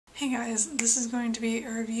Hey guys, this is going to be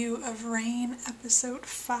a review of Rain episode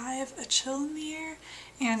 5, A Chill in the Air,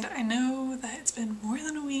 and I know that it's been more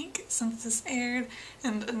than a week since this aired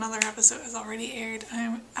and another episode has already aired.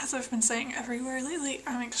 As I've been saying everywhere lately,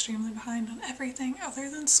 I'm extremely behind on everything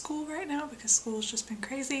other than school right now because school's just been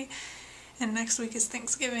crazy, and next week is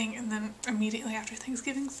Thanksgiving and then immediately after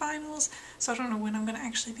Thanksgiving finals, so I don't know when I'm going to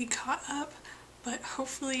actually be caught up, but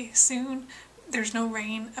hopefully soon. There's no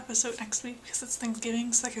Rain episode next week because it's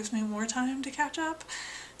Thanksgiving, so that gives me more time to catch up.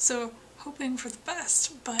 So hoping for the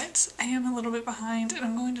best, but I am a little bit behind and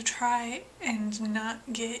I'm going to try and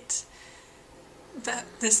not get the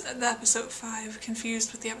episode 5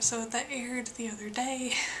 confused with the episode that aired the other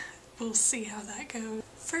day. We'll see how that goes.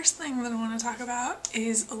 First thing that I want to talk about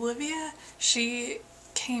is Olivia. She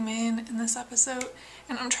came in this episode,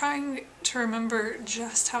 and I'm trying to remember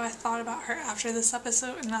just how I thought about her after this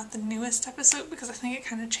episode and not the newest episode because I think it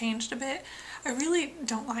kind of changed a bit. I really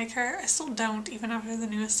don't like her. I still don't even after the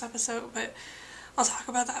newest episode, but I'll talk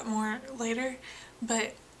about that more later.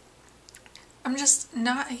 But I'm just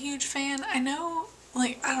not a huge fan. I know,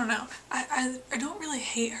 I don't know. I don't really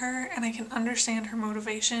hate her, and I can understand her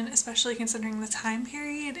motivation, especially considering the time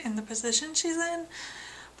period and the position she's in,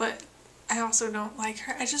 but I also don't like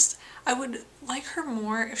her. I would like her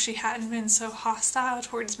more if she hadn't been so hostile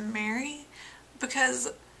towards Mary,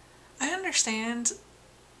 because I understand,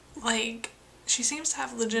 she seems to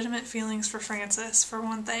have legitimate feelings for Francis, for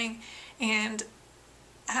one thing, and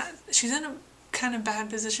she's in a kind of bad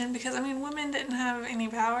position because, women didn't have any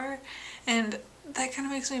power, and that kind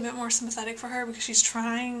of makes me a bit more sympathetic for her because she's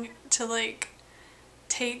trying to,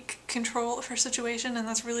 take control of her situation, and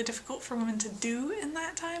that's really difficult for women to do in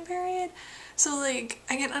that time period. So I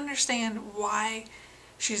can understand why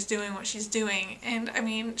she's doing what she's doing, and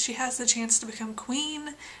she has the chance to become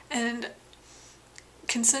queen, and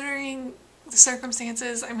considering the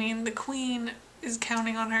circumstances, the queen is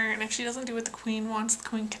counting on her, and if she doesn't do what the queen wants, the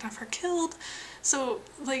queen can have her killed. So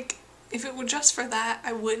if it were just for that,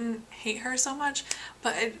 I wouldn't hate her so much,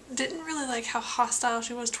 but I didn't really like how hostile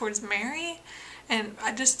she was towards Mary. And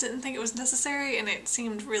I just didn't think it was necessary, and it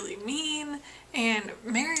seemed really mean, and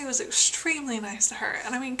Mary was extremely nice to her.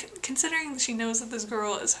 And considering she knows that this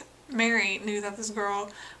girl is, Mary knew that this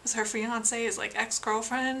girl was her fiance's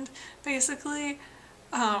ex-girlfriend, basically,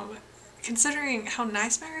 considering how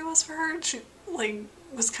nice Mary was for her, she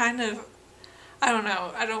was kind of, I don't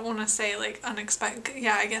know, I don't want to say unexpected,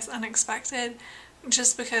 yeah, I guess unexpected,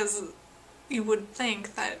 just because you would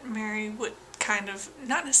think that Mary would kind of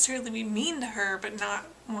not necessarily be mean to her, but not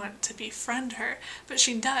want to befriend her. But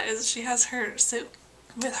she does. She has her sit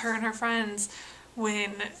with her and her friends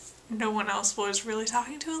when no one else was really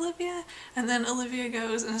talking to Olivia, and then Olivia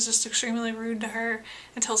goes and is just extremely rude to her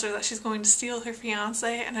and tells her that she's going to steal her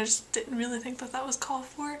fiance, and I just didn't really think that that was called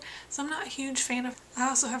for, so I'm not a huge fan of. I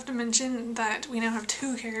also have to mention that we now have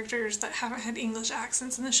 2 characters that haven't had English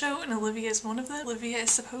accents in the show, and Olivia is one of them. Olivia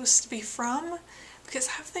is supposed to be from, because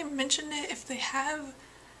have they mentioned it? If they have,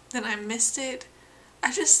 then I missed it.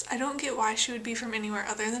 I don't get why she would be from anywhere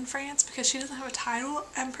other than France, because she doesn't have a title.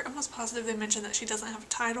 I'm almost positive they mentioned that she doesn't have a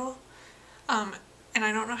title. And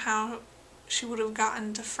I don't know how she would have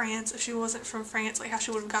gotten to France if she wasn't from France, how she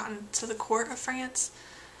would have gotten to the court of France.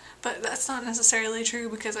 But that's not necessarily true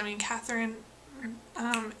because, Catherine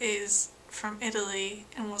is from Italy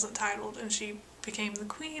and wasn't titled, and she became the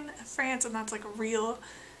queen of France, and that's a real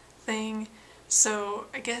thing. So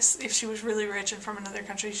I guess if she was really rich and from another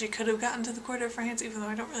country, she could have gotten to the court of France, even though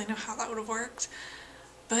I don't really know how that would have worked.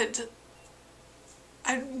 But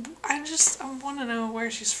I want to know where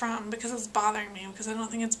she's from, because it's bothering me, because I don't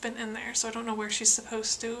think it's been in there, so I don't know where we're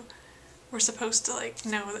supposed to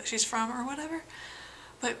know that she's from or whatever.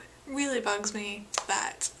 But really bugs me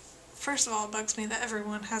that, first of all, it bugs me that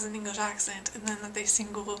everyone has an English accent, and then that they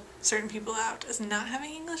single certain people out as not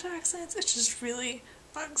having English accents. It just really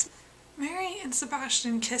bugs me. Mary and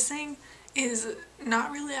Sebastian kissing is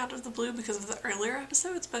not really out of the blue because of the earlier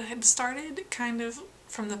episodes, but it had started kind of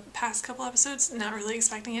from the past couple episodes, not really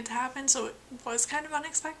expecting it to happen, so it was kind of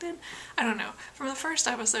unexpected. I don't know. From the first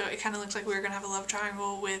episode, it kind of looked like we were going to have a love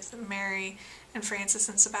triangle with Mary and Francis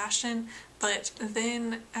and Sebastian, but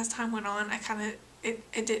then as time went on,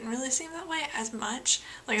 it didn't really seem that way as much.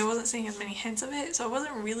 I wasn't seeing as many hints of it, so I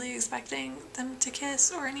wasn't really expecting them to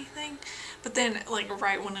kiss or anything. But then,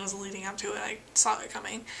 right when it was leading up to it, I saw it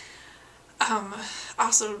coming.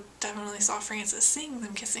 Also definitely saw Francis seeing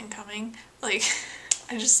them kissing coming. I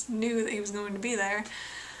just knew that he was going to be there.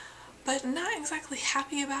 But not exactly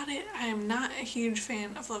happy about it. I am not a huge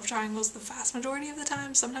fan of love triangles the vast majority of the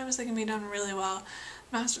time. Sometimes they can be done really well,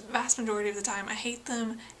 vast majority of the time I hate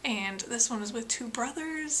them, and this one is with two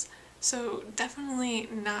brothers, so definitely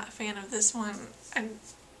not a fan of this one. I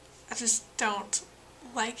just don't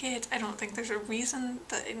like it. I don't think there's a reason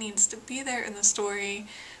that it needs to be there in the story.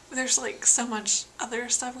 There's like so much other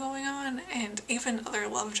stuff going on, and even other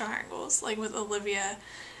love triangles, like with Olivia,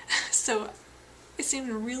 so it seemed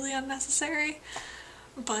really unnecessary,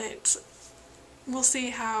 but we'll see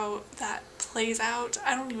how that plays out.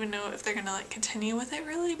 I don't even know if they're gonna like continue with it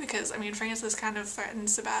really, because I mean Francis kind of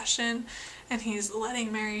threatens Sebastian and he's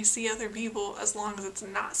letting Mary see other people as long as it's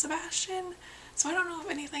not Sebastian. So I don't know if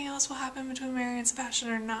anything else will happen between Mary and Sebastian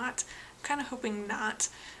or not. I'm kind of hoping not,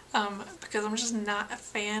 because I'm just not a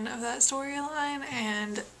fan of that storyline,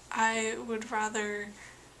 and I would rather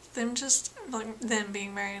them just, like, them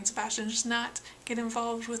being Mary and Sebastian, just not get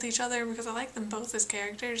involved with each other, because I like them both as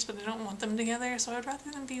characters, but I don't want them together, so I'd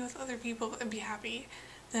rather them be with other people and be happy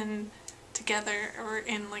than together or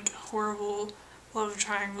in like a horrible love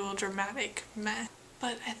triangle dramatic mess.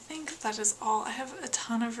 But I think that is all. I have a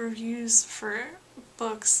ton of reviews for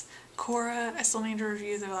books. Cora, I still need to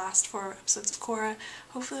review the last 4 episodes of Cora.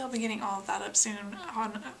 Hopefully I'll be getting all of that up soon.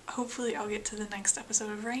 Hopefully I'll get to the next episode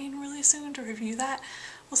of Rain really soon to review that.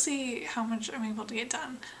 We'll see how much I'm able to get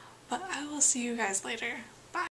done. But I will see you guys later.